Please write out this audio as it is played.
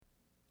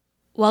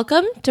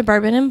Welcome to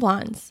Bourbon and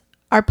Blondes,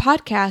 our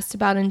podcast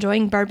about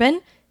enjoying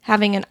bourbon,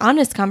 having an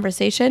honest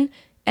conversation,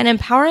 and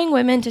empowering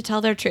women to tell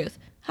their truth.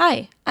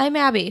 Hi, I'm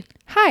Abby.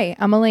 Hi,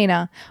 I'm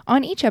Elena.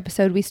 On each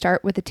episode, we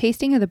start with a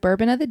tasting of the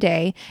bourbon of the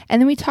day,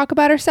 and then we talk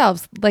about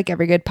ourselves, like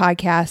every good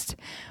podcast.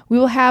 We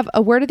will have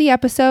a word of the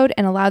episode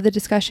and allow the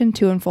discussion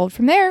to unfold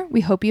from there.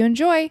 We hope you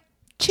enjoy.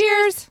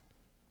 Cheers!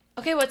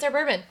 Okay, what's our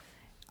bourbon?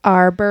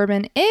 Our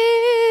bourbon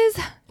is...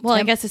 Well,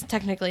 I guess it's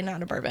technically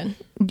not a bourbon.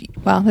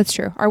 Well, that's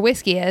true. Our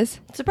whiskey is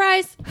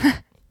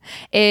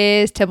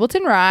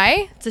Templeton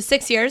Rye. It's a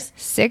 6 years.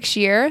 6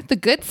 year. The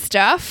good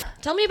stuff.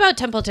 Tell me about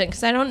Templeton,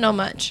 because I don't know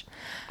much.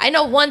 I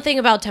know one thing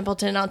about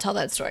Templeton, and I'll tell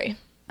that story.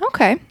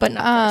 Okay. But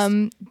not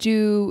first.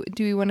 Do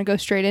we want to go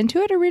straight into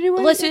it, or do we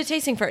want Let's do the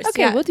tasting first.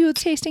 Okay, yeah. we'll do the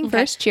tasting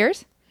first.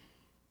 Cheers.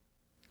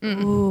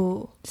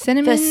 Ooh.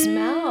 Cinnamon. The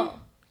smell.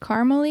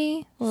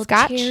 Caramely. Little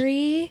Scotch.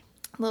 cherry.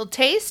 Little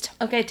taste.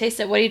 Okay, taste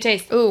it. What do you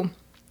taste? Ooh.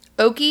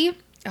 Oaky.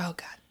 Oh,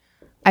 God.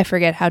 I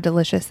forget how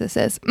delicious this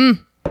is.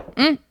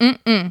 It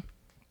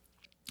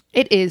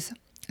is.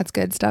 That's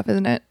good stuff,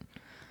 isn't it?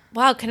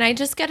 Wow, can I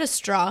just get a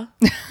straw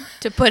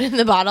to put in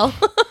the bottle?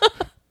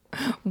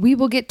 We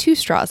will get 2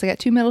 straws. I got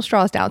 2 metal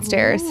straws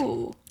downstairs.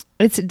 Ooh.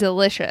 It's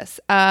delicious.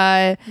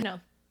 No.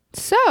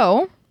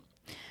 So,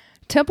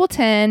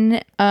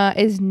 Templeton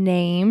is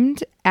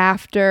named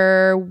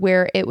after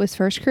where it was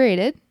first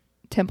created,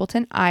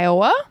 Templeton,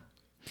 Iowa.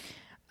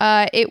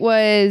 It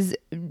was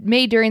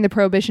made during the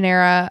Prohibition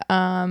era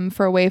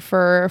for a way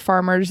for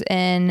farmers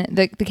in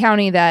the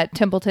county that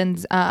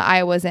Templeton's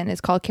Iowa's in is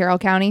called Carroll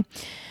County.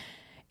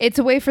 It's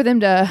a way for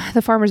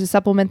the farmers to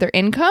supplement their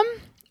income.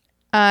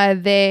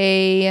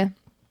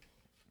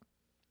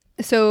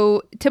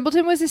 So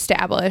Templeton was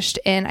established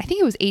in, I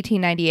think it was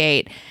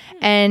 1898,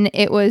 and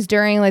it was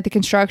during like the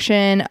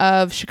construction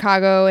of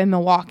Chicago and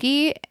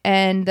Milwaukee,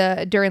 and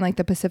during like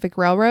the Pacific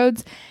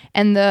Railroads,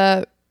 and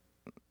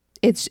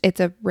it's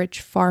a rich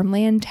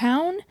farmland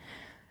town.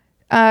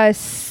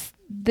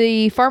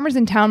 The farmers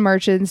and town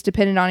merchants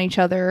depended on each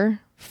other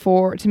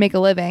to make a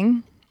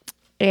living,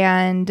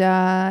 and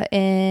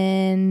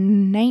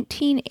in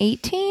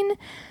 1918,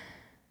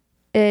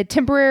 a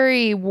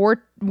temporary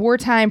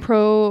wartime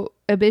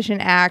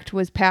Prohibition Act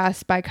was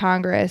passed by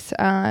Congress. It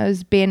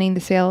was banning the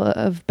sale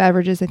of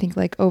beverages, I think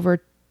like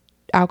over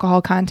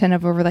alcohol content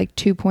of over like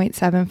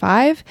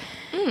 2.75.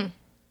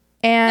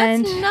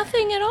 And That's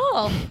nothing at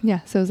all.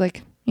 yeah, so it was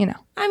like, you know.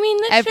 I mean,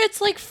 this shit's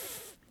like,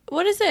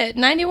 what is it?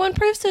 91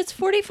 proof, so it's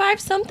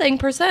 45 something %.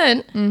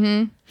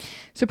 Mm-hmm.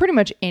 So pretty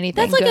much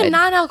anything That's like good. a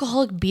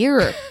non-alcoholic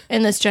beer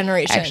in this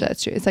generation. Actually,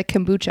 that's true. It's like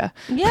kombucha.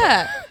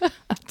 Yeah.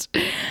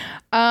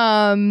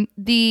 And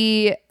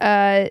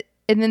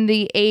then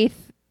the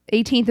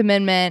 18th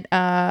Amendment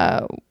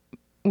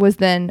was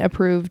then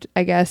approved,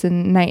 I guess,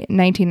 in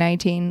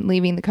 1919,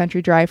 leaving the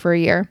country dry for a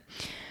year.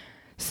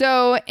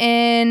 So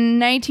in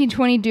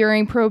 1920,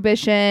 during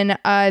Prohibition,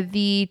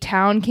 the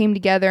town came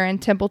together in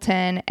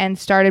Templeton and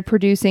started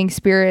producing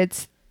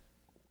spirits.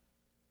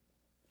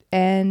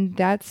 And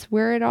that's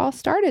where it all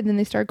started. And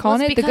they started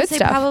calling it the good stuff. Because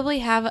they probably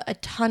have a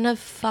ton of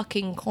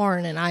fucking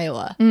corn in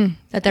Iowa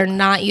that they're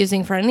not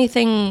using for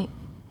anything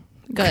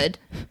good.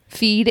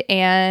 Feed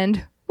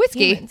and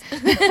whiskey.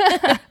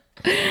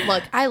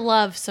 Look, I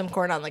love some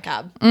corn on the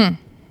cob.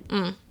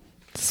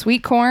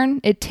 Sweet corn.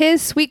 It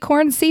is sweet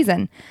corn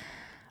season.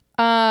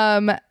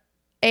 And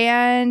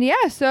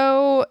yeah,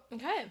 so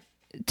Okay.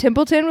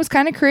 Templeton was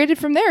kind of created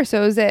from there.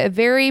 So it was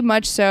very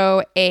much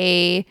so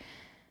a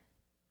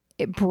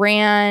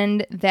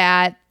brand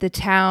that the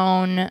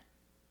town,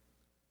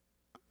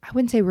 I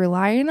wouldn't say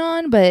relying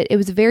on, but it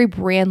was a very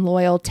brand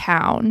loyal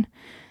town.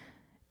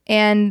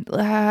 And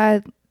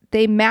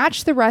they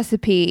matched the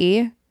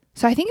recipe.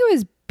 So I think it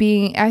was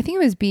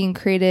being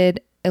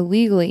created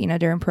illegally,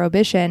 during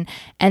Prohibition,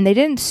 and they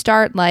didn't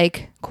start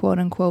like quote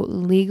unquote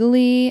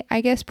legally, I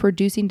guess,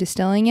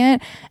 distilling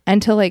it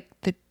until like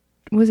the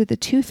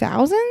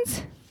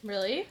 2000s?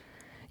 Really?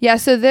 Yeah,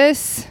 so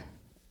let's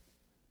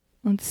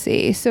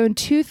see. So in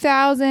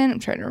 2000, I'm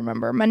trying to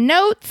remember my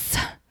notes.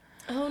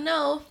 Oh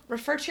no.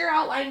 Refer to your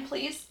outline,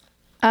 please.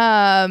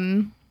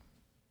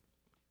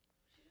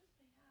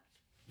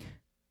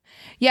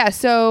 Yeah,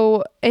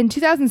 so in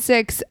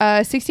 2006,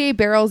 68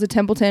 barrels of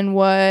Templeton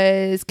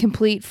was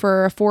complete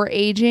for a 4-year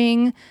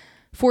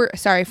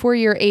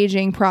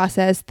aging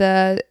process.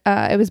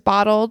 It was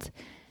bottled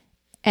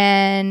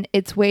and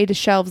its way to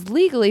shelves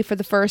legally for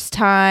the first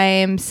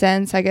time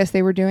since, I guess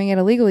they were doing it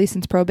illegally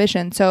since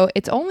Prohibition. So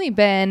it's only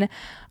been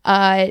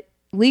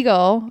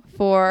legal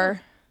for...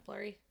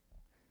 Blurry.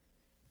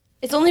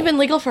 It's only been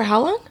legal for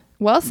how long?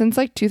 Well, since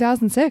like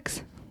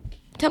 2006.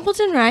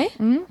 Templeton Rye?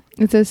 Mm-hmm.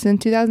 It says in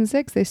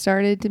 2006 they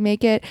started to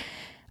make it.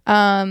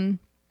 And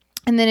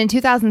then in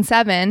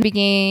 2007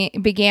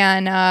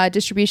 began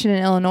distribution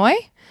in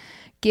Illinois,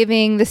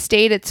 giving the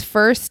state its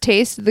first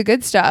taste of the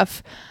good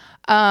stuff.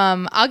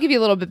 I'll give you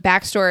a little bit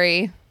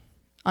backstory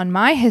on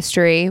my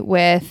history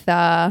with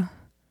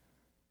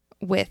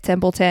with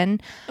Templeton.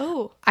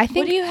 Oh, I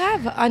think. What do you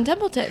have on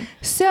Templeton?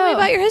 So, Tell me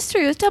about your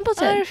history with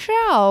Templeton. I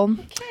shall.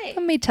 Okay.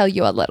 Let me tell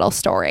you a little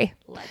story.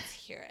 Let's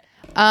hear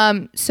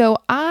it. So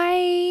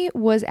I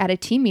was at a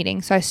team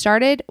meeting. So I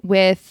started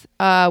with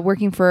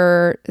working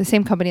for the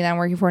same company that I'm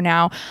working for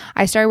now.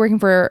 I started working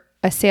for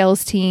a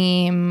sales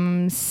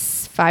team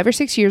 5 or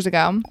 6 years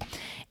ago.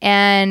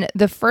 And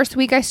the first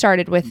week I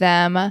started with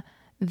them,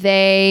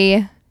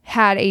 they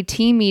had a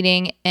team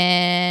meeting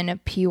in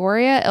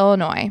Peoria,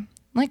 Illinois.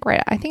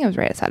 I think it was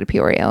right outside of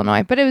Peoria,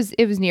 Illinois, but it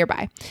was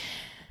nearby.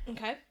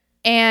 Okay.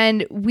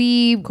 And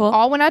we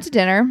all went out to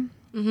dinner.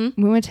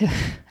 Mm-hmm.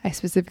 I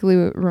specifically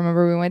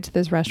remember we went to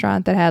this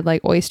restaurant that had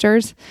like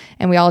oysters,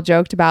 and we all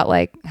joked about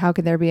like, how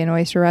could there be an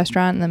oyster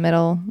restaurant in the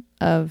middle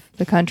of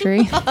the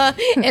country?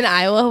 In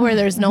Iowa where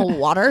there's no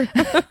water.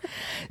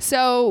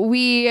 So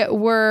we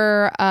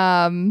were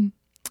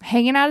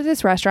hanging out at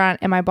this restaurant,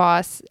 and my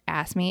boss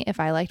asked me if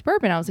I liked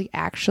bourbon. I was like,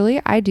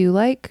 actually, I do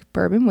like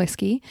bourbon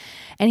whiskey.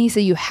 And he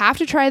said, you have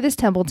to try this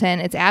Templeton.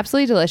 It's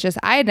absolutely delicious.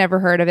 I had never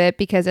heard of it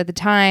because at the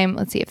time,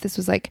 let's see if this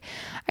was like,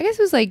 I guess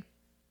it was like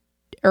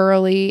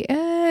early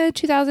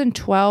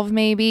 2012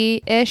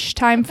 maybe ish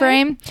time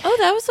frame. Oh,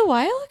 that was a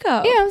while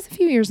ago. Yeah, it was a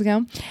few years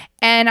ago.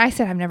 And I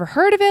said, I've never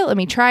heard of it. Let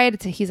me try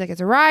it. He's like,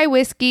 it's a rye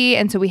whiskey.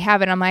 And so we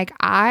have it. I'm like,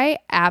 I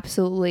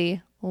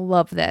absolutely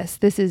love this.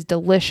 This is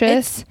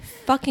delicious. It's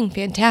fucking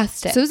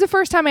fantastic. So it was the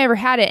first time I ever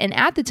had it. And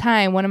at the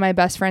time, one of my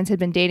best friends had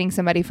been dating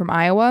somebody from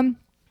Iowa.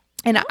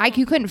 And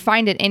you couldn't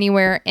find it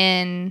anywhere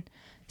in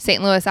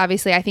St. Louis.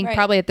 Obviously, I think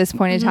probably at this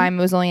point in time,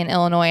 it was only in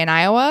Illinois and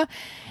Iowa.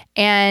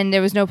 And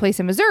there was no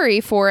place in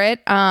Missouri for it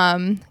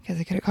because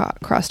I could have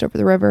crossed over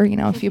the river,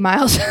 a few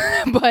miles.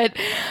 But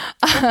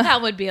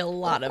that would be a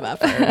lot of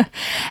effort.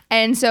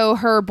 And so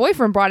her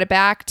boyfriend brought it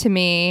back to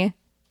me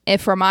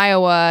from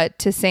Iowa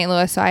to St.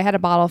 Louis. So I had a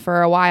bottle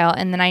for a while.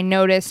 And then I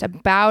noticed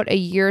about a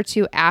year or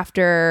two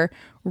after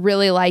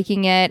really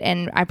liking it,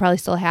 and I probably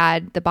still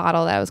had the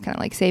bottle that I was kind of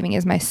like saving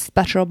as my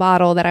special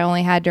bottle that I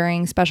only had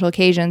during special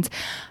occasions.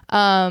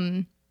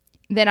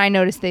 Then I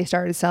noticed they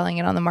started selling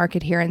it on the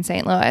market here in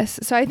St. Louis.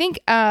 So I think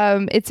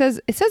it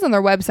says on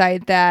their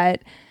website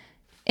that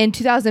in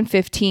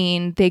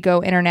 2015 they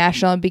go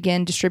international and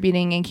begin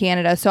distributing in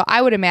Canada. So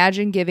I would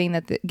imagine, given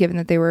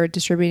that they were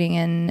distributing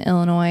in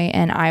Illinois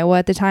and Iowa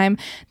at the time,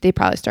 they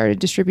probably started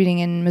distributing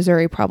in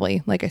Missouri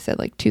probably, like I said,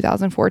 like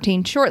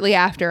 2014, shortly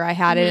after I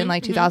had it in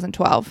like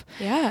 2012.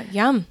 Yeah,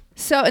 yum.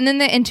 So, and then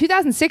in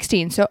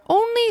 2016, so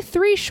only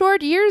 3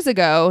 short years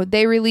ago,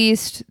 they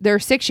released their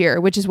 6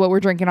 year, which is what we're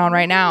drinking on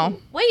right now.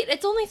 Wait,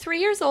 it's only 3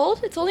 years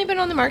old? It's only been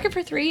on the market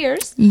for 3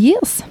 years?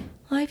 Yes.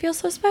 Oh, I feel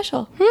so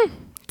special.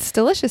 It's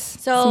delicious.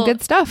 So, some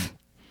good stuff.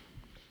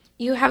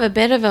 You have a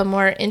bit of a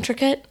more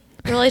intricate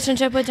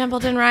relationship with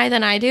Templeton Rye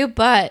than I do,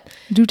 but...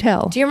 Do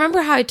tell. Do you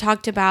remember how I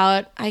talked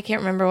about... I can't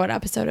remember what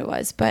episode it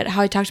was, but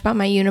how I talked about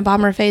my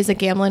Unabomber phase at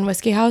Gamlin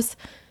Whiskey House?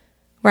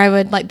 Where I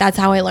would, that's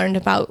how I learned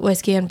about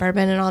whiskey and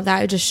bourbon and all that.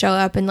 I would just show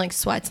up in,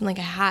 sweats and,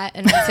 a hat,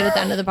 and I'd sit at the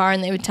end of the bar,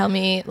 and they would tell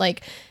me,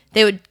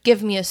 they would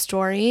give me a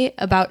story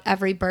about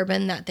every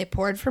bourbon that they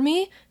poured for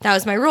me. That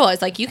was my rule. I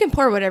was like, you can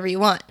pour whatever you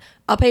want.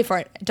 I'll pay for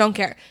it. Don't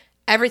care.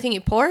 Everything you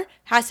pour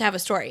has to have a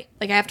story.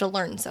 I have to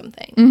learn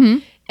something. Mm-hmm.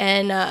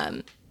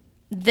 And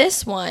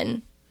this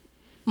one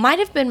might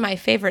have been my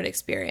favorite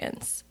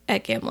experience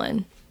at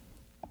Gamlin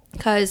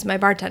because my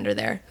bartender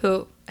there,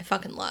 who I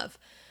fucking love,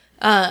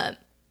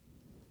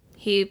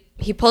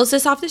 He pulls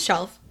this off the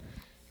shelf,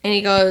 and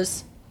he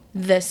goes,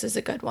 this is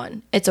a good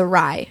one. It's a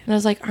rye. And I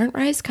was like, aren't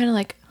ryes kind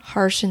of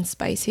harsh and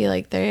spicy?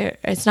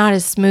 It's not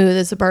as smooth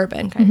as a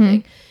bourbon kind of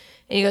thing.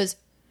 And he goes,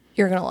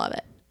 you're going to love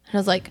it. And I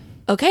was like,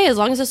 okay, as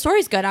long as the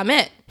story's good, I'm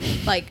it.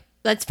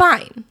 That's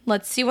fine.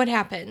 Let's see what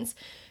happens.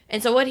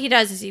 And so what he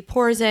does is he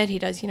pours it. He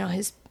does,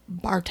 his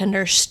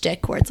bartender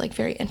shtick where it's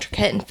very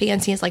intricate and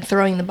fancy. It's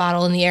throwing the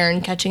bottle in the air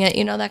and catching it,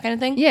 that kind of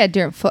thing. Yeah,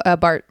 during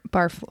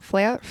bar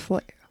flare.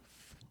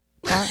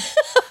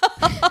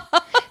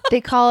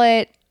 They call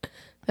it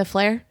the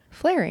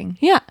flaring.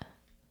 Yeah.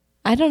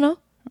 I don't know.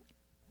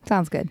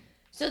 Sounds good.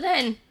 So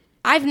then,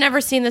 I've never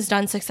seen this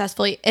done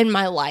successfully in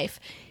my life.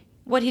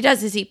 What he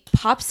does is he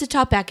pops the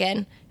top back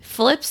in,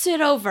 flips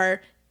it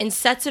over, and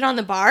sets it on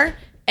the bar,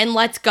 and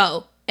lets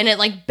go. And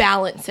it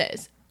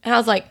balances. And I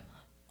was like,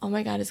 oh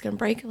my God, it's going to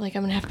break. I'm going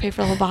to have to pay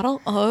for the whole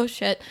bottle. Oh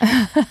shit.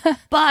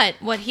 But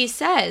what he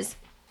says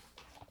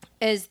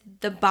is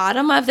the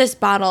bottom of this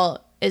bottle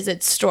is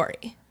its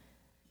story.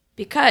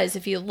 Because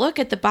if you look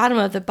at the bottom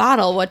of the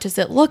bottle, what does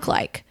it look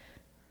like?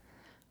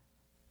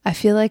 I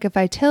feel like if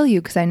I tell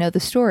you, because I know the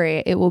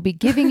story, it will be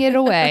giving it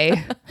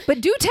away. But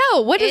do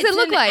tell. What does it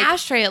look like? It's an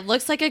ashtray. It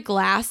looks like a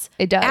glass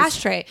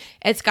ashtray.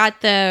 It's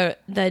got the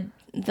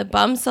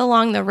bumps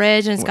along the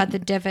ridge, and it's got the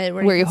divot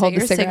where you hold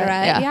the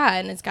cigarette. Yeah,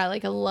 and it's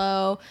got a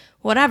low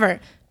whatever.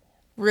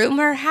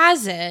 Rumor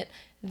has it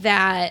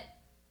that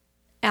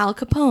Al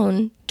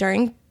Capone,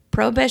 during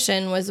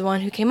Prohibition, was the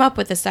one who came up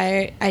with this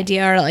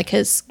idea, or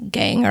his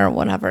gang or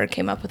whatever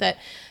came up with it.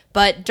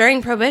 But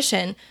during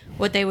Prohibition,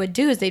 what they would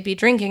do is they'd be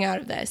drinking out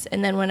of this,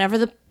 and then whenever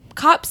the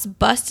cops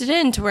busted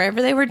into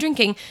wherever they were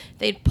drinking,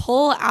 they'd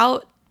pull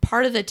out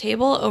part of the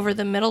table over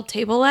the middle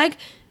table leg,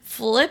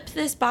 flip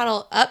this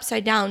bottle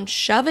upside down,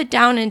 shove it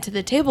down into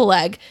the table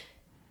leg,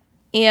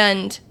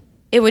 and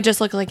it would just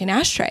look like an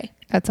ashtray.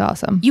 That's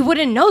awesome. You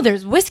wouldn't know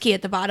there's whiskey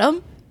at the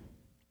bottom.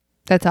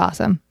 That's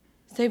awesome.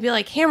 So they'd be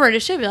like hammered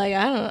as shit. Be like,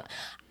 I don't know.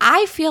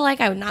 I feel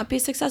like I would not be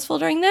successful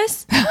during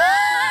this.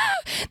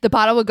 The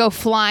bottle would go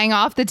flying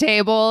off the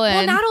table.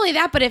 And Well, not only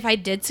that, but if I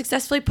did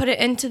successfully put it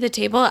into the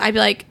table, I'd be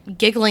like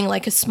giggling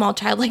like a small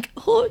child, like,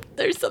 oh,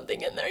 there's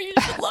something in there. You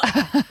should look.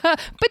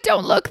 But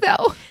don't look,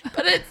 though.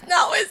 But it's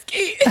not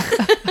whiskey.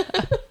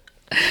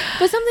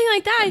 But something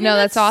like that. I think No,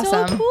 that's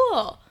awesome. So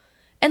cool.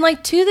 And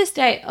like to this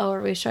day, oh,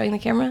 are we showing the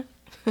camera?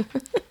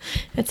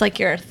 It's like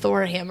your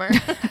Thor hammer.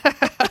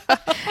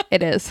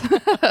 It is.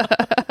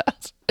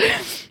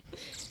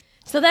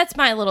 So that's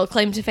my little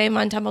claim to fame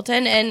on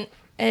Templeton. And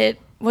it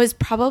was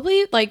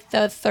probably like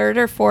the third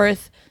or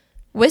fourth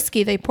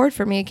whiskey they poured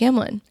for me at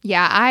Gamlin.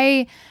 Yeah,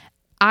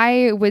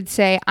 I would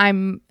say I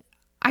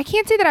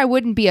can't say that I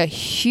wouldn't be a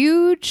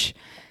huge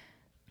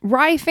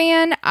rye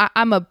fan.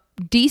 I'm a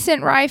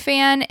decent rye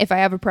fan. If I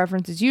have a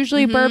preference, it's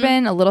usually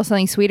bourbon, a little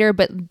something sweeter,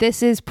 but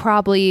this is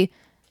probably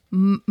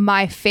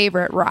my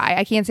favorite rye.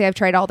 I can't say I've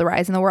tried all the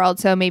ryes in the world,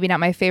 so maybe not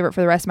my favorite for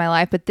the rest of my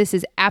life, but this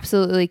has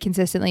absolutely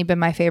consistently been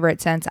my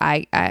favorite since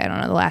I don't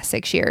know, the last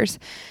 6 years.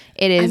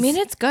 It is. I mean,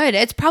 it's good.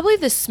 It's probably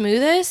the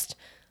smoothest,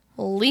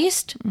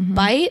 least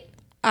bite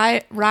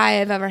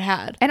rye I've ever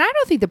had. And I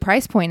don't think the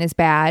price point is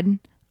bad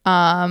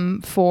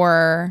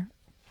for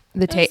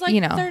the It's like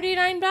you know,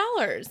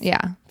 $39.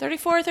 yeah.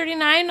 $34,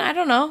 $39. I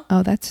don't know.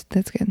 Oh, that's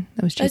good.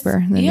 That was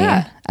cheaper than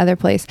yeah. the other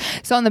place.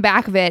 So on the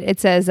back of it, it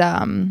says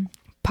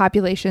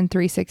population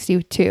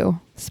 362.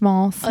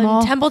 Small.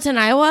 In Templeton,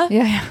 Iowa?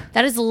 Yeah.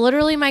 That is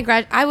literally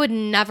my I would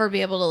never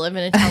be able to live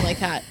in a town like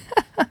that.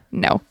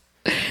 No.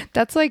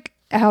 That's like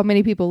how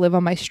many people live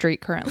on my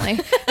street currently.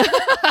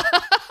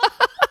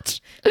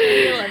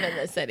 You live in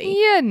the city.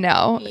 Yeah,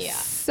 no. Yeah.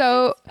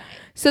 So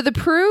the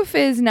proof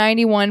is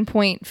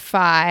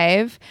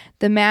 91.5.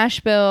 The mash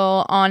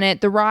bill on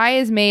it, the rye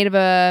is made of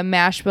a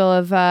mash bill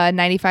of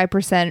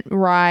 95%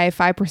 rye,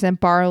 5%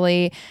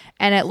 barley,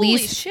 and at Holy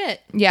least shit.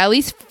 Yeah, at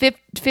least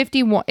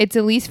 51. It's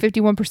at least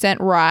 51%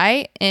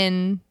 rye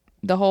in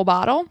the whole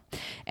bottle,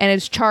 and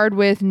it's charred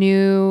with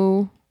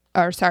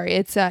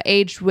it's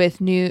aged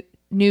with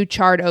new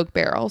charred oak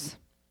barrels,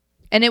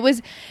 and it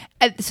was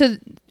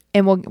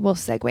And we'll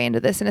segue into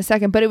this in a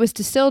second, but it was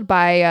distilled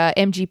by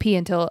MGP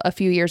until a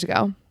few years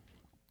ago.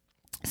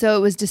 So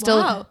it was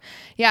distilled. Wow.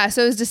 Yeah,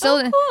 so it was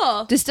distilled.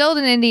 Cool. Distilled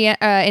in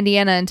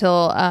Indiana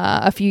until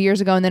a few years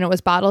ago, and then it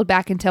was bottled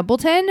back in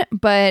Templeton.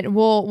 But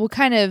we'll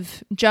kind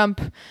of jump.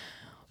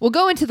 We'll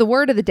go into the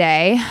word of the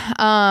day,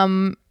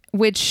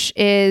 which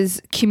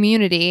is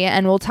community,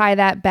 and we'll tie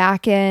that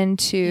back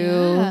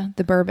into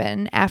the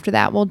bourbon. After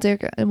that, we'll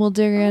dig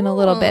in a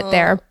little bit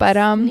there. But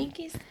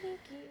Sneaky.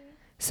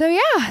 So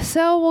yeah,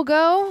 so we'll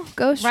go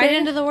straight Right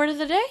into the word of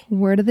the day.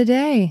 Word of the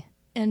day.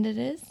 And it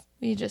is.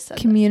 You just said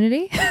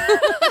Community.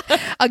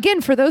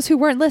 Again, for those who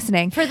weren't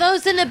listening. For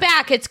those in the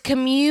back, it's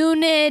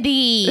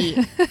community.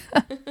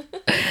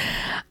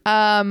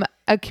 A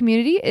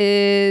community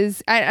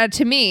is,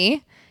 to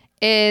me,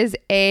 is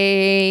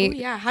Oh,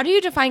 yeah. How do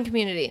you define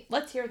community?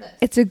 Let's hear this.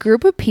 it's a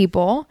group of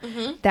people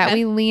that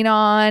we lean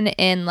on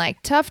in like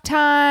tough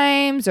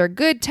times or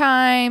good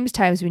times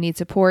we need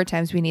support,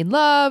 times we need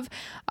love,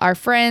 our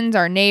friends,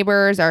 our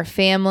neighbors, our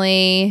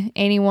family,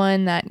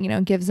 anyone that,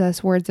 gives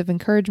us words of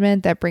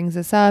encouragement, that brings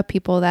us up,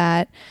 people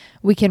that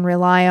we can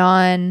rely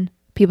on,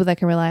 people that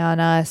can rely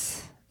on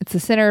us. It's the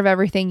center of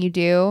everything you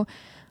do.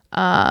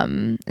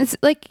 It's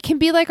like, it can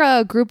be like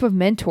a group of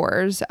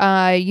mentors.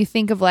 You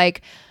think of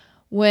like,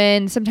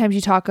 when sometimes you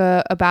talk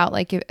about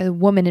like a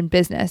woman in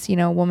business,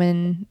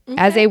 woman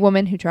as a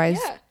woman who tries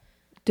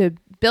to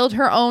build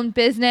her own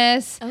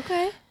business.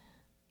 Okay.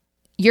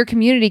 Your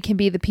community can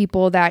be the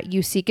people that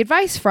you seek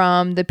advice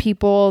from, the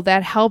people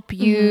that help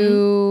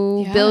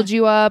you build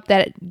you up,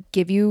 that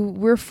give you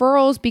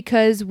referrals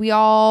because we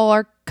all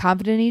are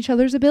confident in each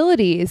other's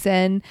abilities.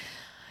 And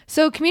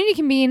so community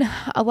can mean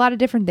a lot of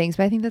different things,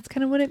 but I think that's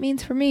kind of what it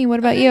means for me. What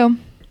about you?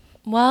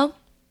 Well,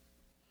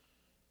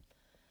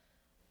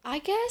 I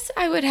guess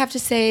I would have to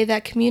say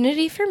that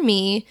community for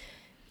me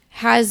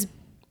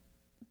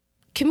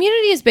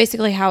community is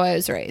basically how I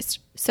was raised.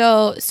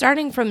 So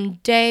starting from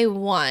day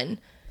one,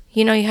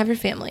 you have your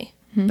family,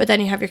 but then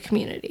you have your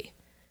community.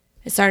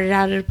 It started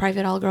out at a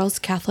private all-girls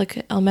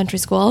Catholic elementary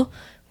school,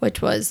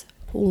 which was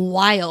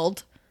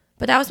wild,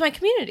 but that was my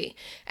community.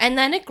 And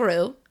then it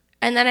grew,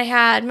 and then I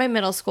had my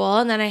middle school,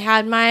 and then I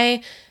had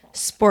my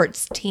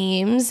sports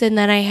teams, and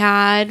then I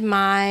had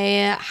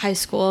my high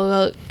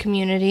school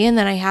community, and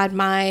then I had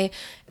my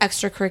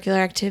extracurricular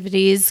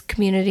activities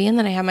community, and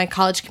then I had my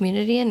college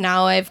community, and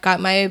now I've got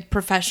my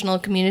professional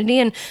community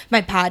and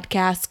my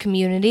podcast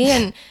community.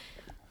 And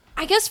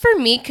I guess for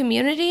me,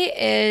 community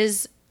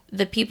is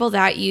the people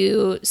that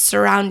you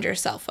surround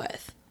yourself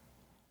with.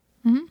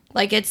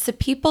 Like, it's the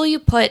people you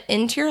put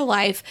into your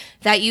life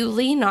that you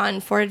lean on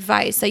for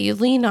advice, that you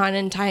lean on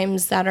in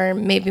times that are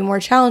maybe more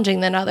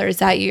challenging than others,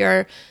 that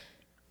you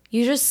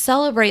just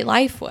celebrate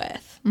life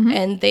with.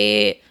 And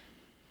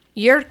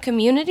your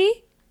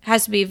community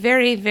has to be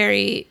very,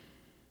 very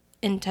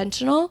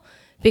intentional,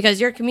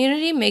 because your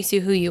community makes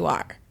you who you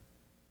are.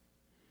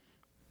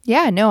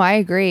 Yeah, no, I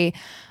agree.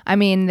 I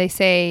mean, they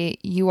say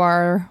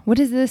what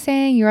is the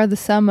saying? You are the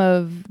sum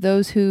of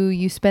those who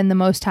you spend the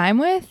most time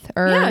with?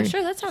 Or Yeah,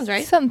 sure, that sounds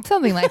right.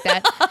 Something like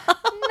that.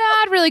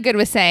 Not really good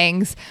with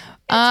sayings. It's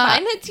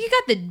fine. You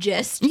got the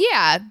gist.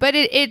 Yeah, but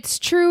it's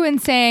true in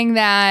saying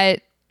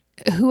that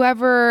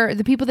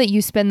the people that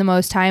you spend the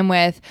most time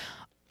with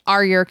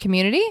are your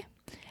community.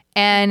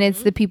 And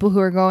it's the people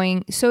who are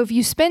going. So if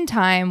you spend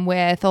time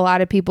with a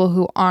lot of people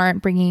who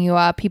aren't bringing you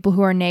up, people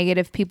who are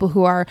negative, people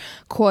who are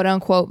quote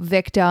unquote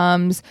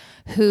victims,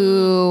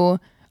 who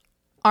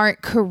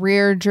aren't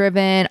career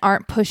driven,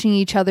 aren't pushing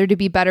each other to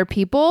be better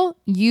people,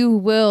 you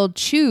will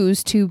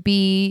choose to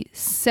be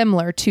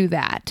similar to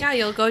that. Yeah,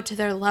 you'll go to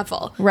their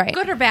level. Right.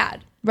 Good or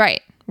bad.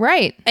 Right.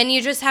 And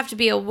you just have to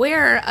be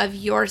aware of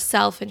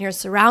yourself and your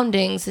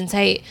surroundings and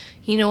say,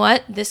 you know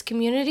what, this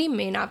community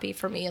may not be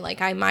for me.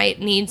 Like, I might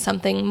need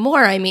something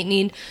more. I might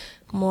need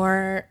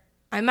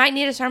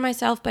to surround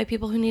myself by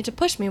people who need to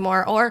push me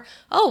more. Or,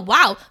 oh,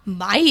 wow,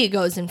 my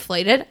ego's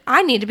inflated.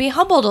 I need to be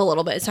humbled a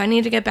little bit. So I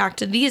need to get back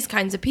to these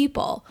kinds of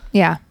people.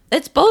 Yeah.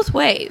 It's both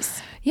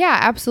ways. Yeah,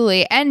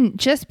 absolutely. And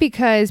just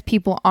because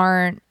people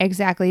aren't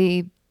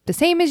exactly the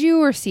same as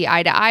you or see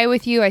eye to eye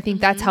with you, I think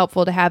that's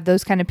helpful to have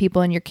those kind of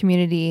people in your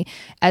community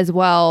as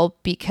well,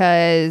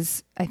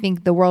 because I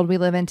think the world we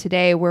live in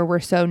today, where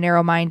we're so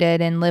narrow-minded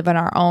and live in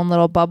our own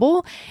little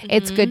bubble,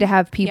 it's good to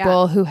have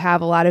people who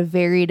have a lot of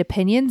varied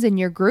opinions in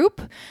your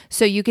group,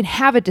 so you can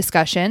have a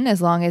discussion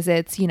as long as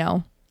it's,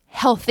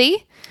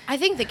 healthy. I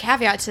think the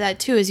caveat to that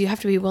too is you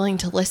have to be willing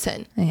to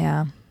listen.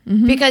 Yeah.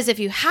 Because if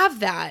you have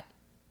that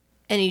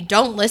and you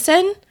don't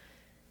listen,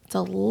 it's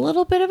a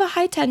little bit of a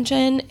high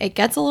tension. It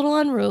gets a little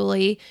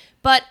unruly.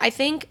 But I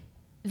think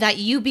that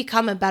you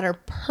become a better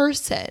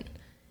person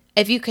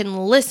if you can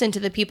listen to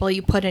the people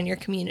you put in your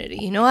community.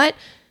 You know what?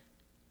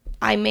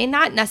 I may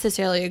not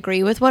necessarily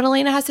agree with what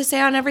Elena has to say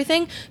on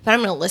everything, but I'm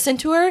going to listen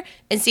to her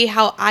and see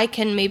how I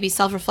can maybe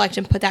self-reflect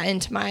and put that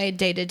into my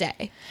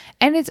day-to-day.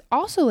 And it's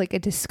also like a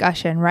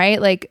discussion,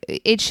 right? Like,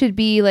 it should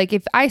be like,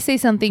 if I say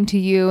something to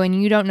you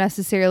and you don't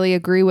necessarily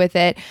agree with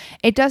it,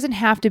 it doesn't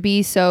have to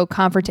be so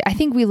confrontational. I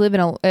think we live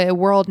in a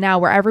world now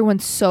where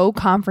everyone's so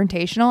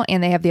confrontational,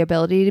 and they have the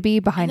ability to be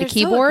behind a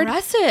keyboard. So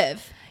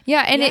aggressive.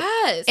 Yeah, and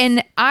yes.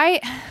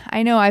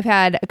 I know I've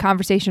had a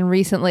conversation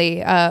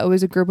recently. It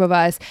was a group of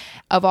us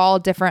of all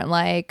different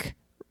like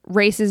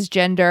races,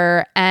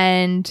 gender,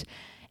 and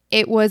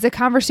it was a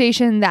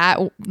conversation that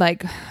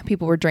like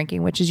people were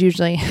drinking, which is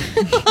usually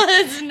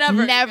it's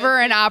never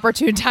an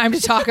opportune time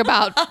to talk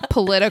about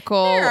political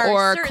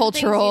or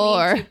cultural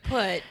or to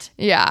put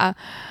and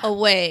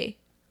away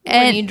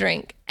when you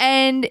drink.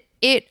 And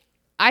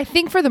I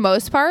think for the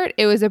most part,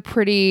 it was a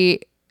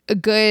pretty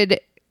good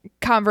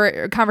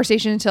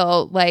conversation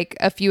until like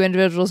a few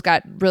individuals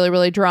got really,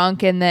 really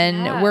drunk and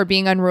then were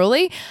being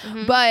unruly.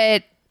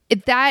 But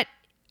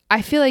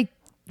I feel like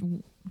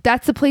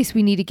that's the place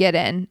we need to get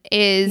in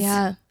is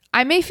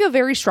I may feel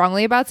very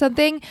strongly about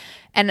something,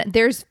 and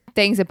there's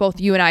things that both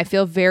you and I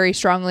feel very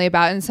strongly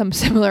about, and some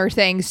similar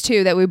things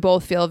too that we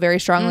both feel very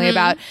strongly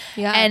about.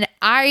 And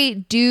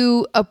I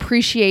do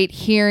appreciate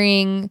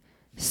hearing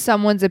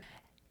someone's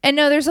and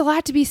no, there's a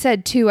lot to be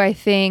said too, I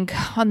think,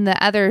 on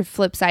the other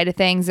flip side of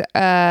things.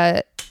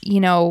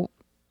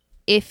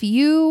 If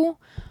you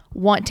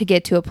want to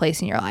get to a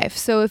place in your life.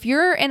 So if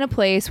you're in a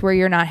place where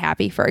you're not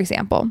happy, for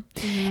example,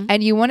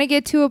 and you want to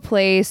get to a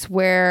place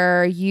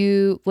where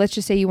let's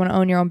just say you want to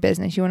own your own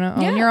business, you want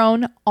to own your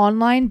own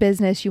online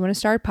business, you want to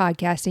start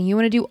podcasting, you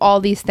want to do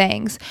all these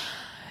things.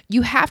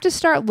 You have to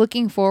start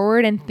looking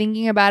forward and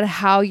thinking about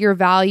how your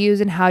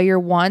values and how your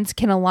wants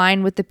can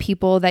align with the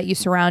people that you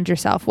surround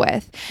yourself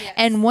with. Yes.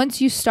 And once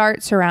you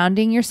start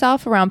surrounding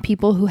yourself around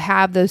people who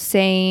have those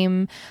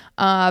same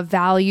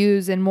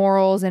values and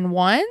morals and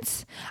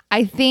wants,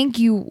 I think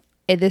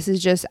this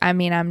is just, I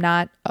mean, I'm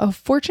not a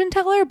fortune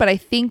teller, but I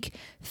think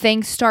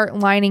things start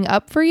lining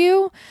up for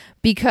you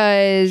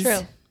because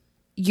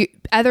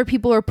other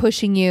people are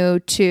pushing you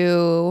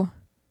to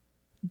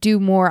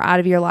do more out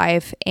of your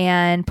life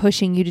and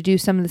pushing you to do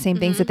some of the same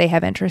things that they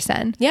have interest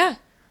in. Yeah.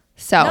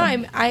 So no,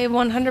 I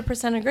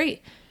 100%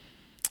 agree.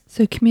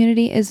 So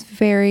community is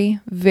very,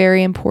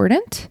 very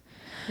important.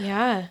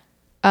 Yeah.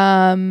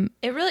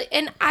 It really,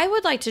 and I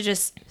would like to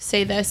just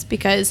say this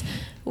because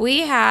we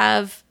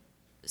have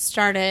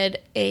started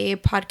a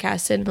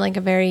podcast in like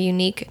a very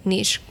unique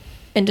niche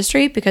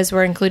industry because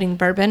we're including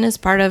bourbon as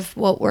part of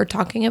what we're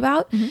talking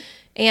about.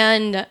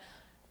 And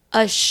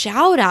a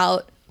shout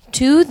out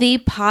to the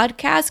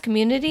podcast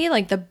community,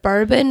 like the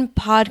bourbon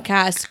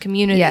podcast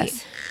community.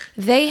 Yes.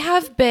 They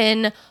have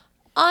been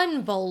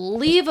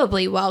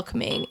unbelievably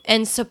welcoming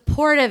and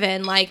supportive,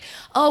 and like,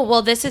 oh,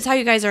 well, this is how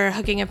you guys are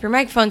hooking up your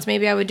microphones.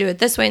 Maybe I would do it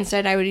this way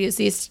instead. I would use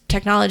these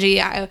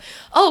technology.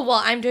 Oh,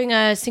 well, I'm doing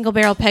a single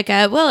barrel pick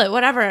at Willet,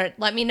 whatever.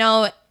 Let me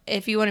know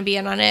if you want to be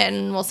in on it,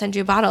 and we'll send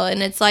you a bottle.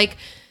 And it's like,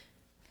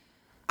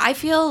 I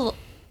feel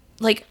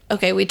like,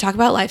 okay, we talk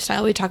about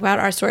lifestyle, we talk about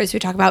our stories, we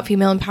talk about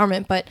female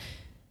empowerment, but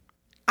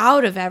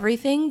out of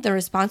everything, the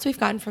response we've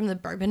gotten from the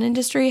bourbon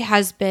industry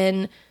has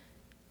been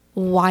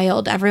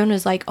wild. Everyone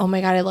was like, oh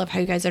my God, I love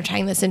how you guys are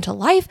tying this into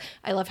life.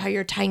 I love how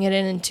you're tying it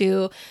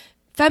into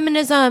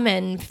feminism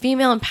and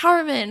female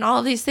empowerment and all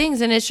of these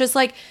things. And it's just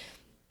like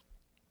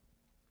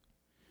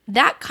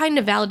that kind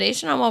of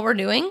validation on what we're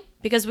doing,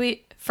 because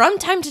we, from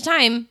time to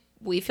time,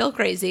 we feel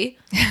crazy.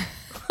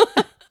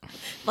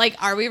 Like,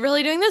 are we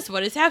really doing this?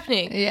 What is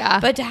happening?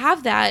 Yeah. But to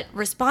have that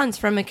response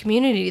from a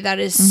community that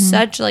is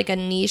such like a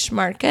niche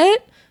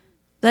market,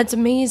 that's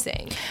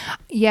amazing.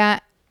 Yeah.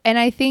 And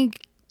I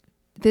think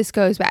this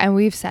goes back, and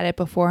we've said it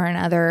before in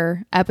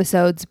other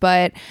episodes,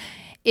 but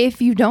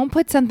if you don't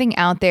put something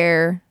out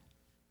there,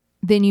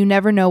 then you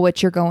never know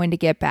what you're going to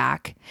get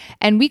back.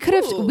 And we could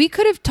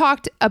have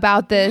talked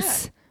about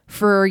this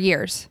for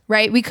years,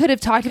 right? We could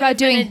have talked about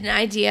doing an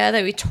idea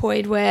that we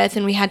toyed with,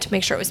 and we had to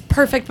make sure it was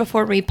perfect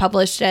before we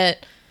published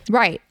it.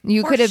 Right.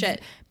 You could have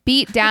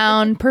beat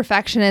down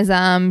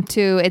perfectionism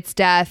to its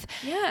death.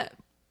 Yeah.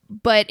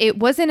 But it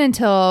wasn't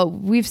until,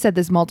 we've said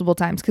this multiple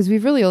times, because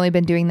we've really only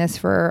been doing this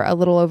for a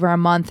little over a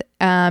month,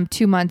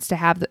 2 months to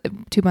have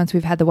 2 months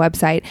we've had the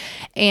website,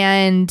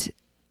 and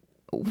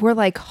we're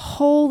like,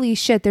 holy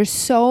shit, there's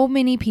so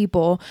many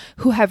people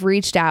who have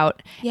reached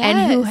out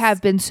and who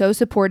have been so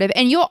supportive.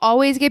 And you'll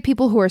always get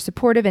people who are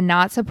supportive and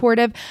not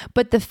supportive.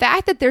 But the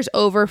fact that there's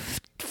over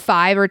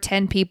 5 or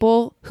 10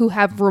 people who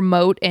have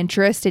remote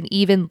interest in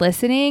even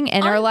listening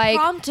and are like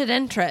unprompted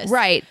interest,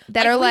 right?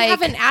 That are like, we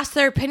haven't asked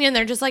their opinion.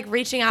 They're just like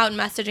reaching out and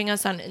messaging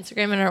us on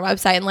Instagram and our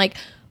website and like,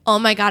 oh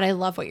my God, I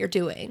love what you're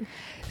doing.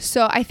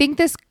 So I think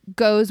this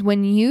goes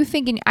when you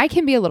thinking, I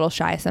can be a little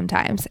shy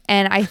sometimes.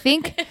 And I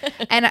think,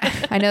 and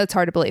I know it's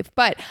hard to believe,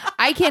 but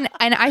I can,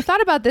 and I thought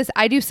about this,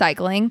 I do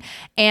cycling,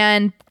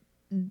 and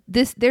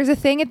there's a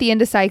thing at the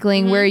end of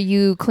cycling where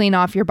you clean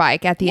off your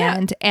bike at the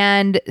end.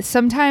 And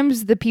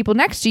sometimes the people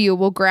next to you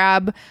will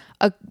grab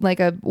a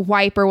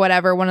wipe or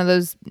whatever, one of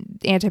those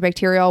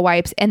antibacterial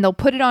wipes, and they'll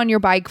put it on your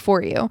bike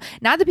for you.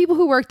 Not the people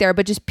who work there,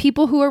 but just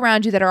people who are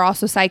around you that are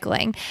also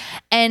cycling.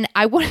 And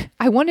I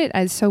wanted,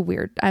 it's so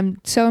weird. I'm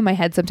so in my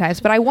head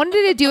sometimes, but I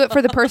wanted to do it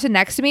for the person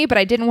next to me, but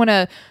I didn't want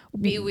to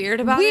be weird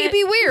about it.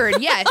 Be weird.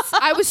 Yes.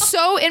 I was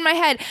so in my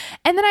head.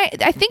 And then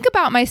I think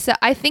about myself.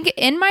 I think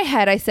in my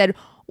head, I said,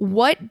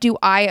 what do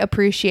I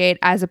appreciate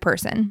as a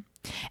person?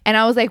 And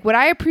I was like, would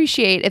I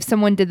appreciate if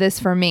someone did this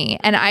for me?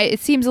 And it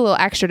seems a little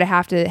extra to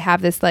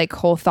have this like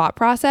whole thought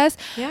process.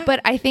 Yeah. But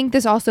I think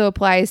this also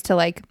applies to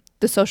like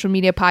the social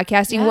media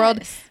podcasting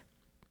world.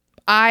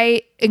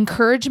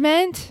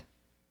 Encouragement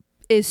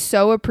is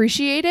so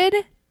appreciated.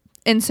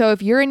 And so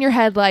if you're in your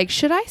head, like,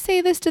 should I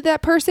say this to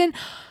that person?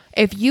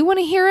 If you want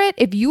to hear it,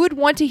 if you would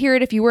want to hear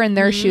it, if you were in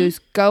their shoes,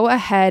 go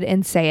ahead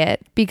and say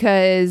it,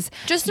 because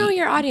just know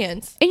your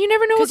audience, and you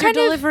never know what kind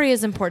of delivery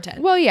is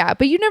important. Well, yeah,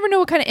 but you never know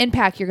what kind of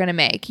impact you're going to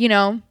make, you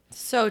know?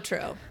 So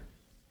true.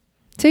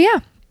 So yeah,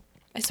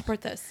 I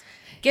support this.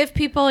 Give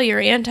people your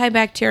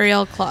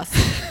antibacterial cloth.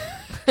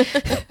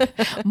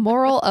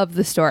 Moral of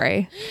the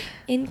story,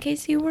 in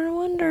case you were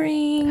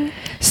wondering.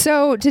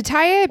 So to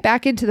tie it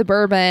back into the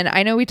bourbon,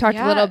 I know we talked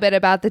a little bit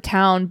about the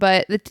town,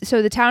 but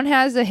the town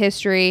has a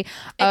history.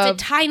 It's a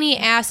tiny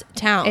ass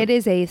town. It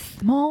is a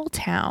small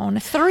town.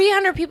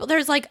 300 people.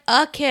 There's like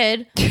a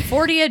kid,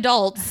 40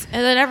 adults,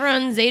 and then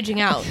everyone's aging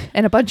out.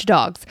 And a bunch of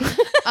dogs.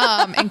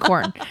 And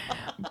corn.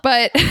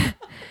 But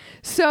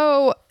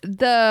so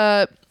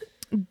the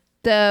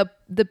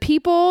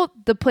people,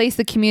 the place,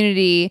 the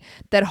community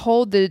that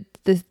hold the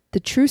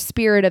true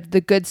spirit of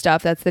the good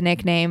stuff. That's the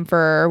nickname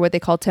for what they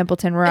call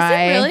Templeton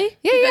Rye. Is it really?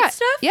 Yeah, the yeah. Good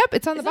stuff? Yep,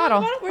 it's on the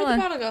bottle. Where'd the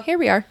bottle go? Here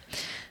we are.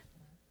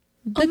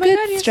 The oh my good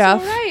God,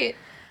 stuff. You're so right.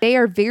 They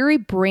are very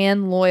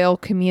brand loyal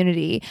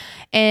community.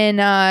 In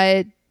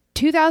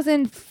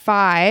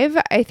 2005,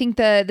 I think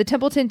the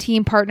Templeton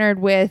team partnered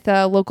with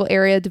local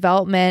area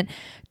development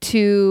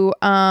to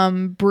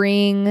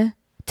bring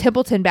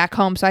Templeton back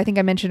home. So I think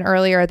I mentioned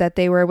earlier that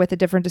they were with a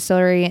different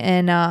distillery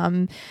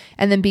and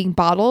then being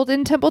bottled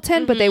in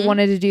Templeton, but they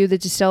wanted to do the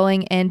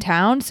distilling in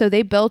town. So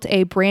they built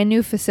a brand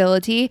new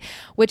facility,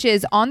 which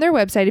is on their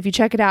website. If you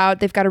check it out,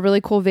 they've got a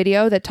really cool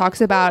video that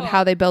talks about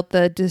how they built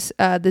the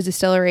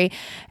distillery.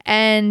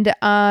 And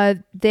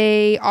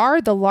they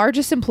are the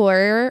largest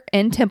employer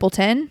in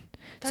Templeton.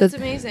 That's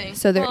amazing.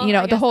 So they're, you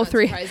know, the whole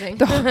three,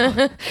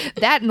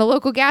 that and the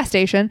local gas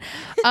station.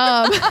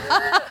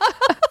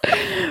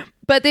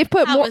 But they've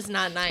put that more. Was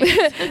not nice.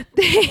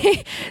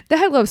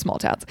 I love small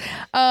towns.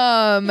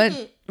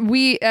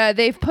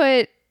 They've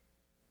put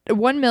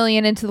 $1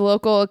 million into the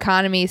local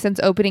economy since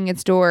opening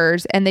its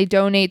doors, and they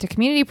donate to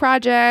community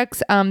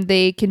projects.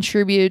 They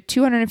contribute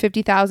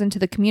 $250,000 to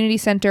the community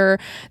center.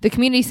 The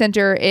community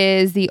center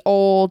is the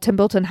old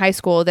Templeton High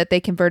School that they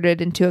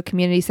converted into a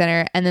community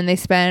center, and then they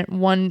spent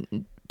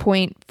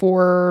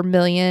 $1.4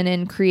 million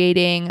in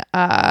creating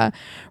a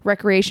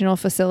recreational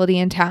facility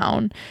in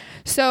town.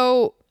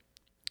 So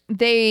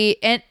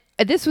and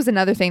this was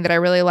another thing that I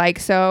really like.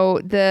 So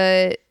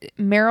the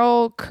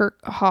Merrill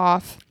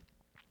Kirkhoff,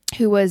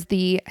 who was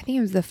I think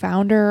he was the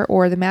founder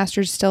or the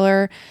master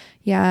distiller.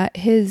 The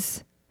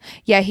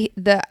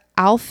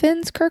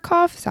Alfons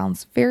Kirkhoff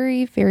sounds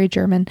very, very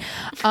German.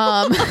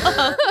 Was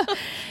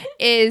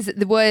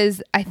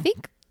I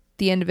think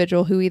the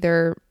individual who he's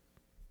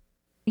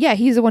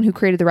the one who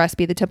created the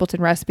recipe, the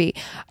Templeton recipe.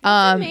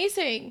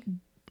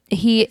 Amazing.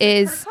 He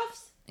is. Kirkhoff's?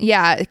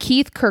 Yeah,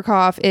 Keith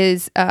Kirkhoff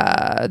is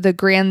the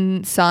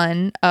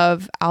grandson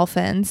of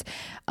Alfons,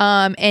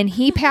 and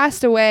he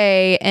passed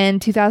away in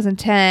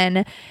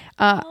 2010.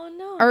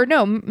 Or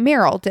no,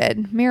 Merrill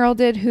did. Merrill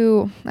did.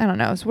 Who I don't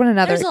know. It's one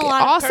another. There's a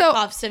lot of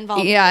Kirkhoffs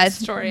involved in this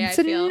story. It's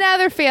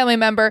another family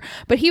member,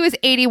 but he was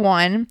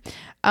 81.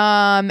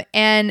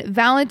 And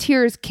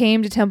volunteers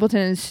came to Templeton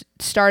and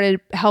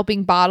started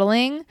helping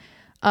bottling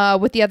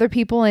with the other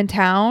people in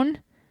town.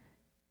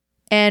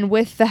 And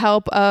with the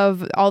help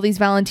of all these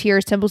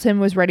volunteers, Templeton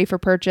was ready for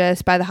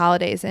purchase by the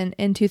holidays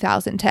in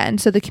 2010.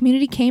 So the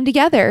community came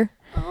together.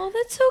 Oh,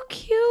 that's so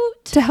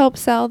cute. To help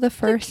sell the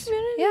first.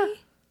 Yeah.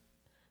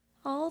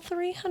 All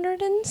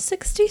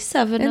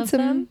 367 and of some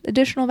them.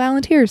 Additional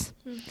volunteers.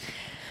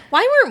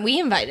 Why weren't we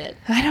invited?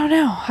 I don't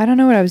know. I don't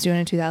know what I was doing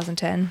in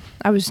 2010.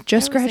 I was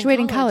just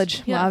graduating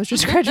college. Yeah. Well, I was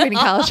just graduating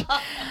college.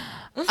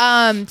 So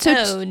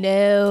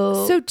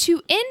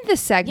to end the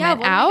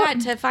segment what out, we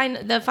got to find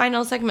the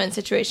final segment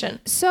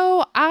situation.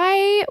 So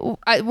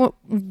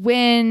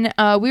when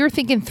we were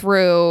thinking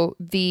through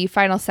the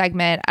final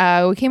segment,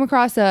 we came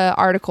across an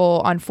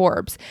article on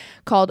Forbes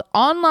called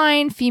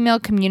 "Online Female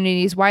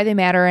Communities: Why They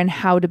Matter and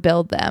How to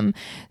Build Them."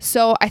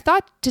 So I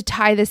thought to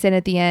tie this in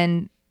at the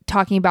end,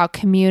 talking about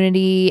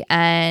community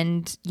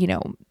and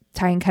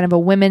tying kind of a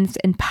women's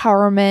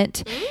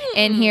empowerment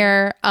in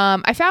here.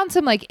 I found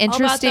some interesting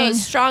All about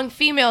those strong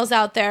females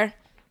out there.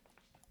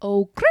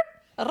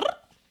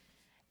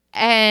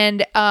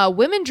 And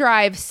women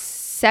drive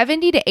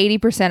 70 to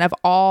 80% of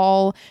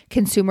all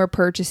consumer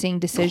purchasing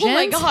decisions. Oh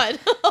my God.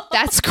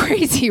 That's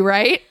crazy,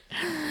 right?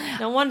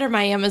 No wonder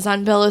my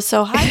Amazon bill is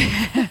so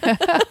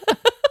high.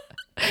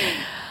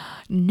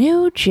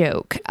 No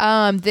joke.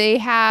 They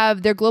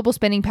have their global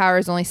spending power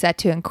is only set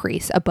to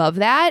increase above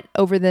that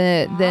over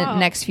the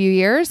next few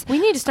years. We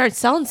need to start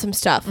selling some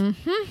stuff.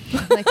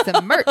 Like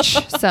some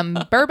merch,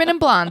 some Bourbon and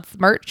Blondes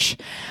merch.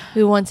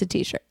 Who wants a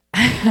t-shirt?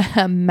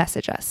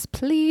 Message us,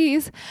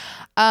 please.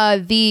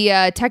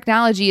 The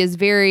technology is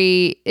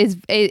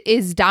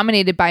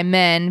dominated by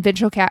men.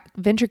 Venture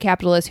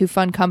capitalists who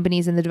fund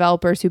companies and the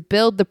developers who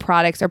build the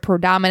products are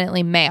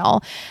predominantly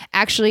male.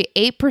 Actually,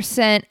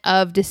 8%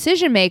 of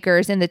decision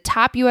makers in the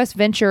top U.S.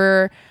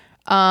 venture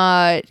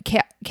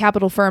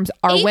capital firms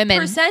are 8%?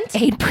 women.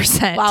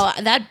 8%. Wow,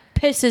 that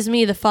pisses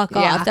me the fuck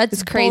off.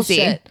 That's crazy.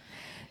 Bullshit.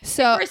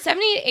 So we're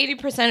 70 to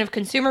 80% of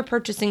consumer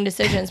purchasing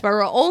decisions, but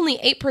we're only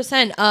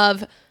 8%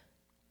 of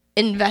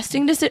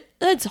investing decisions.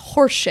 That's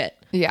horseshit.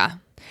 Yeah.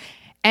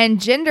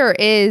 And gender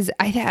is,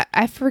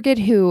 I forget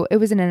who, it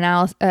was an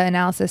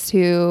analyst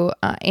who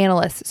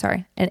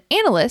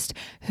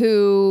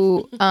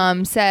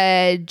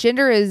said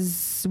gender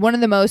is one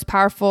of the most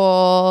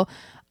powerful,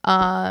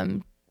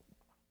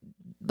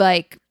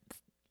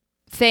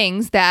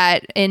 things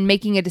that in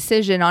making a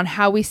decision on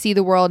how we see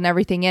the world and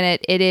everything in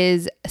it, it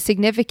is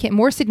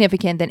more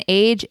significant than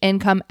age,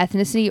 income,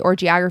 ethnicity, or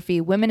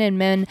geography. Women and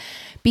men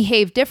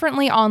behave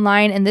differently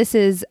online, and this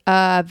is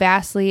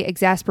vastly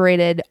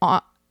exasperated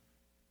online.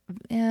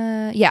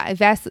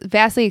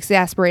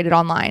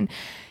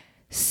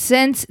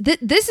 Since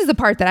this is the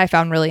part that I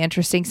found really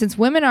interesting. Since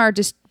women are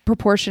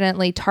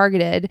disproportionately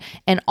targeted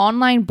and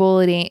online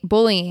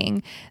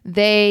bullying,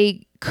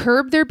 they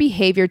curb their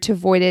behavior to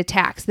avoid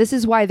attacks. This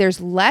is why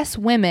there's less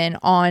women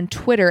on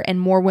Twitter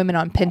and more women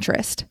on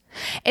Pinterest.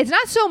 It's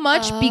not so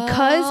much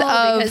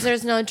because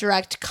there's no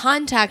direct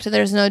contact,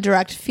 there's no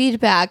direct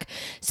feedback.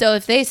 So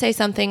if they say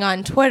something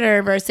on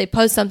Twitter versus they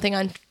post something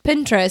on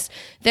Pinterest,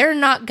 they're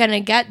not going to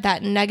get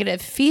that negative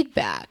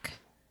feedback.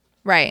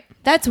 Right.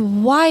 That's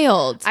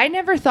wild. I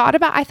never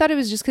thought I thought it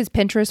was just because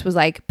Pinterest was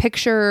like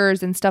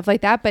pictures and stuff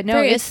like that, but no,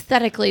 very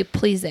aesthetically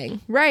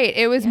pleasing. Right.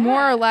 It was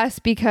more or less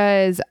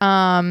because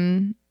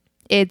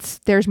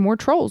there's more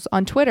trolls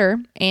on Twitter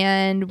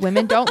and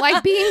women don't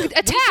like being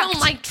attacked. We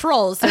don't like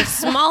trolls. They're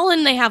small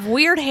and they have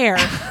weird hair.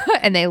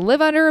 And they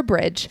live under a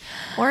bridge.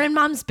 Or in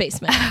mom's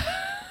basement.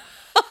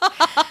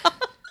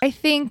 I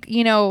think,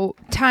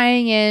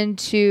 tying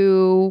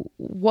into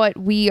what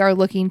we are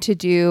looking to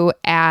do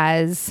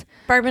as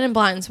Bourbon and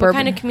Blondes, what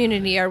kind of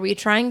community are we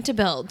trying to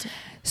build?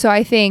 So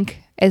I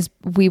think, as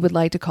we would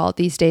like to call it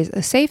these days,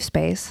 a safe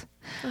space.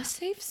 A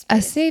safe space.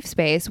 A safe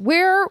space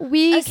where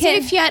we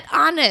safe yet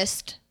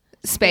honest.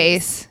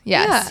 space.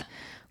 Yes. Yeah.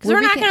 Because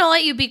we're not going to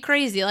let you be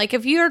crazy. Like,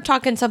 if you're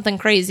talking something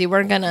crazy,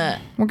 we're going to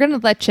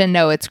let you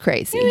know it's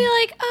crazy. be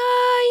like,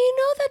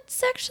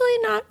 that's actually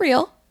not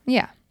real.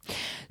 Yeah.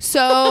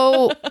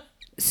 So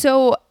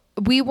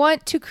we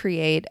want to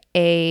create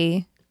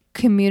a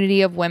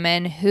community of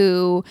women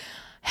who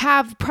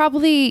have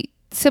probably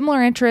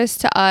similar interests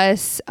to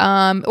us,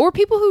 or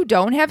people who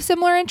don't have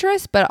similar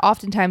interests, but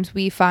oftentimes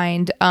we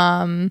find,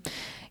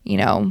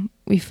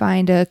 we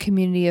find a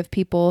community of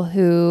people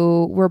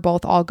who we're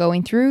both all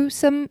going through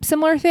some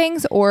similar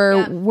things,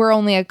 or we're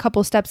only a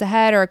couple steps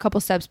ahead or a couple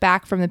steps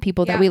back from the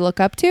people that we look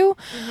up to.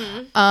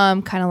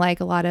 Kind of like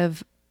a lot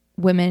of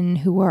women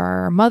who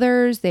are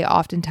mothers, they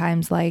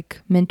oftentimes like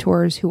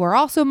mentors who are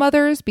also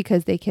mothers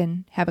because they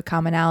can have a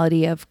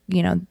commonality of,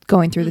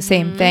 going through the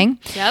same thing.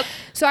 Yep.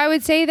 So I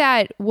would say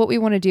that what we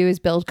want to do is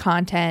build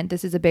content.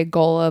 This is a big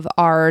goal of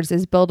ours,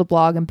 is build a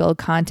blog and build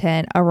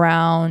content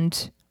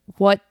around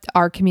what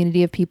our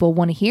community of people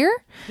want to hear.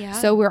 Yeah.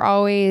 So we have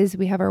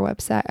our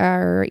website,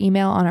 our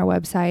email on our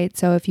website.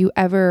 So if you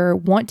ever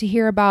want to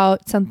hear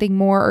about something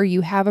more, or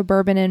you have a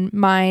bourbon in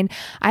mind,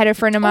 I had a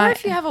friend of mine. Or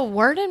if you have a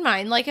word in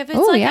mind, like if it's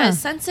a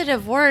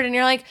sensitive word and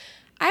you're like,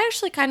 I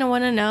actually kind of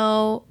want to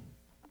know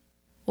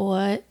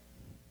what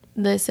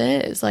this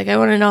is. Like, I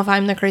want to know if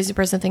I'm the crazy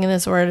person thinking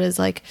this word is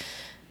like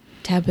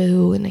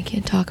taboo and I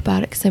can't talk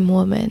about it because I'm a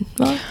woman.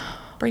 Well,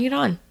 bring it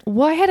on.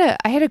 Well, I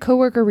had a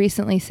coworker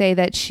recently say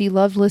that she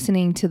loved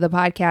listening to the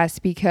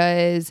podcast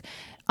because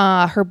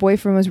her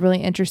boyfriend was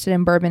really interested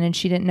in bourbon and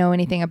she didn't know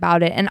anything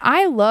about it. And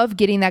I love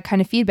getting that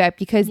kind of feedback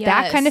because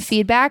that kind of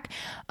feedback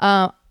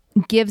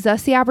gives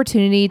us the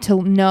opportunity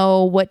to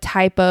know what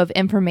type of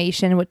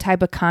information, what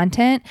type of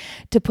content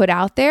to put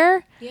out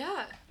there.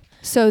 Yeah.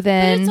 So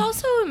then, but it's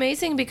also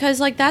amazing because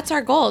like that's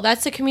our goal.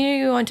 That's the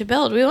community we want to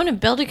build. We want to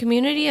build a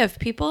community of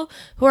people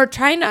who are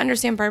trying to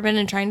understand bourbon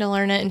and trying to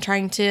learn it and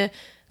trying to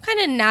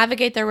kind of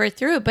navigate their way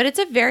through it. But it's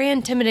a very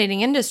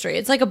intimidating industry.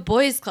 It's like a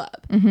boys club.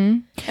 Mm-hmm.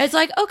 It's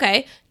like,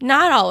 okay,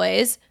 not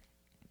always.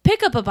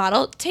 Pick up a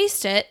bottle,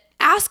 taste it,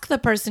 ask the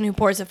person who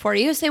pours it for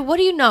you, say, what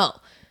do you know?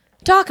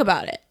 Talk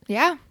about it.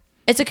 Yeah.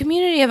 It's a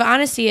community of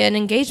honesty and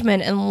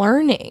engagement and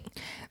learning.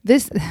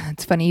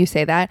 It's funny you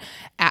say that.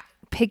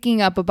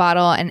 Picking up a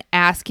bottle and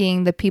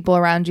asking the people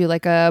around you,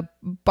 like a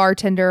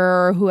bartender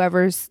or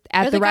whoever's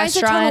at the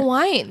restaurant, guys at Total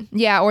Wine,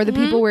 or the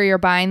people where you're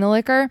buying the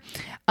liquor.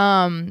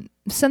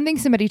 Something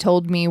somebody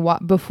told me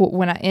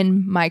before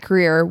in my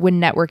career when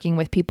networking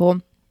with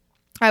people,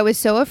 I was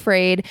so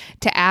afraid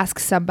to ask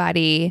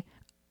somebody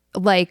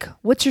like,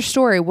 "What's your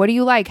story? What do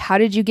you like? How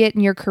did you get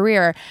in your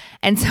career?"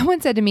 And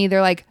someone said to me,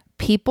 "They're like,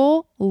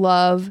 people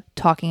love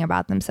talking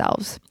about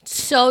themselves."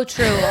 So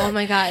true. Oh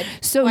my God.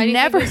 So why do you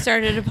never think we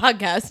started a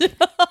podcast.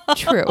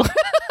 True.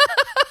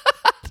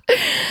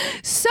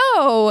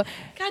 So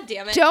God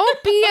damn it.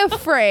 Don't be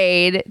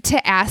afraid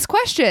to ask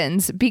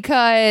questions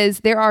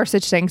because there are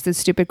such things as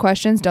stupid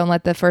questions. Don't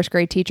let the first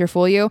grade teacher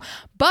fool you.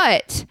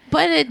 But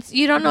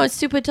you don't know it's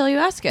stupid till you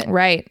ask it.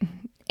 Right.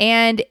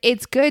 And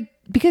it's good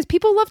because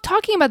people love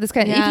talking about this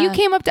kind of. If you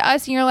came up to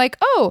us and you're like,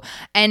 "Oh,"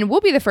 and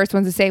we'll be the first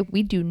ones to say,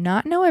 "We do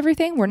not know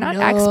everything. We're not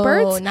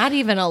experts, not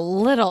even a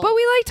little." But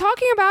we like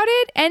talking about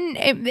it,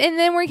 and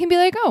then we can be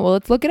like, "Oh, well,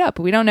 let's look it up.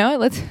 We don't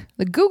know it.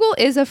 Google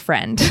is a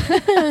friend."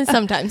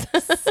 Sometimes.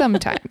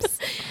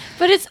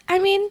 But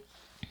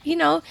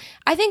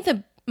I think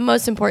the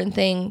most important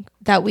thing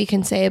that we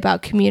can say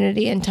about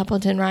community in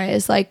Templeton Rye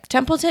is like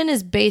Templeton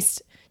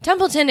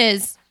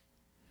is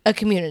a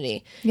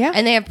community. Yeah.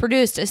 And they have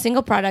produced a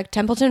single product,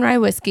 Templeton Rye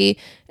Whiskey.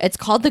 It's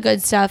called The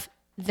Good Stuff.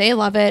 They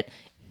love it.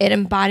 It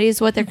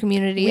embodies what their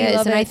community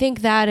is. And I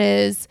think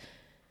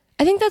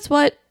that's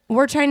what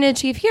we're trying to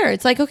achieve here.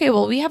 It's like, okay,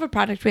 well, we have a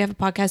product, we have a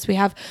podcast, we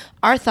have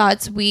our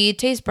thoughts, we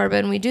taste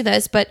bourbon, we do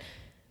this, but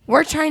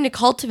we're trying to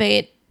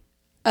cultivate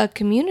a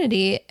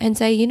community and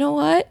say, you know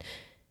what?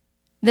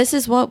 This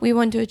is what we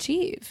want to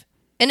achieve.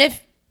 And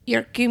if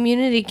your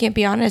community can't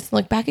be honest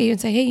and look back at you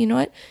and say, hey, you know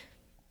what?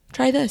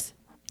 Try this.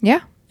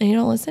 Yeah. And you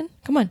don't listen?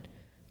 Come on.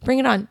 Bring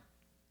it on.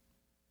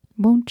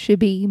 Won't you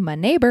be my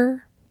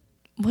neighbor?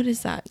 What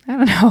is that? I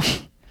don't know.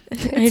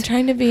 Are you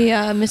trying to be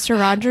Mr.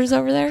 Rogers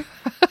over there?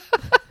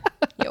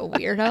 You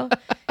weirdo.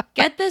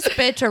 Get this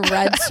bitch a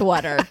red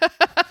sweater.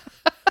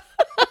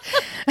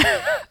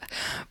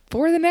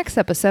 For the next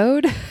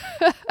episode.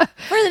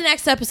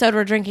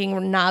 We're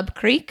drinking Knob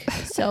Creek.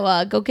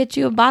 So go get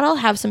you a bottle,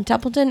 have some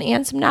Templeton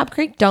and some Knob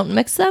Creek. Don't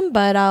mix them,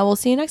 but we'll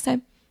see you next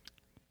time.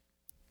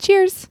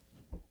 Cheers.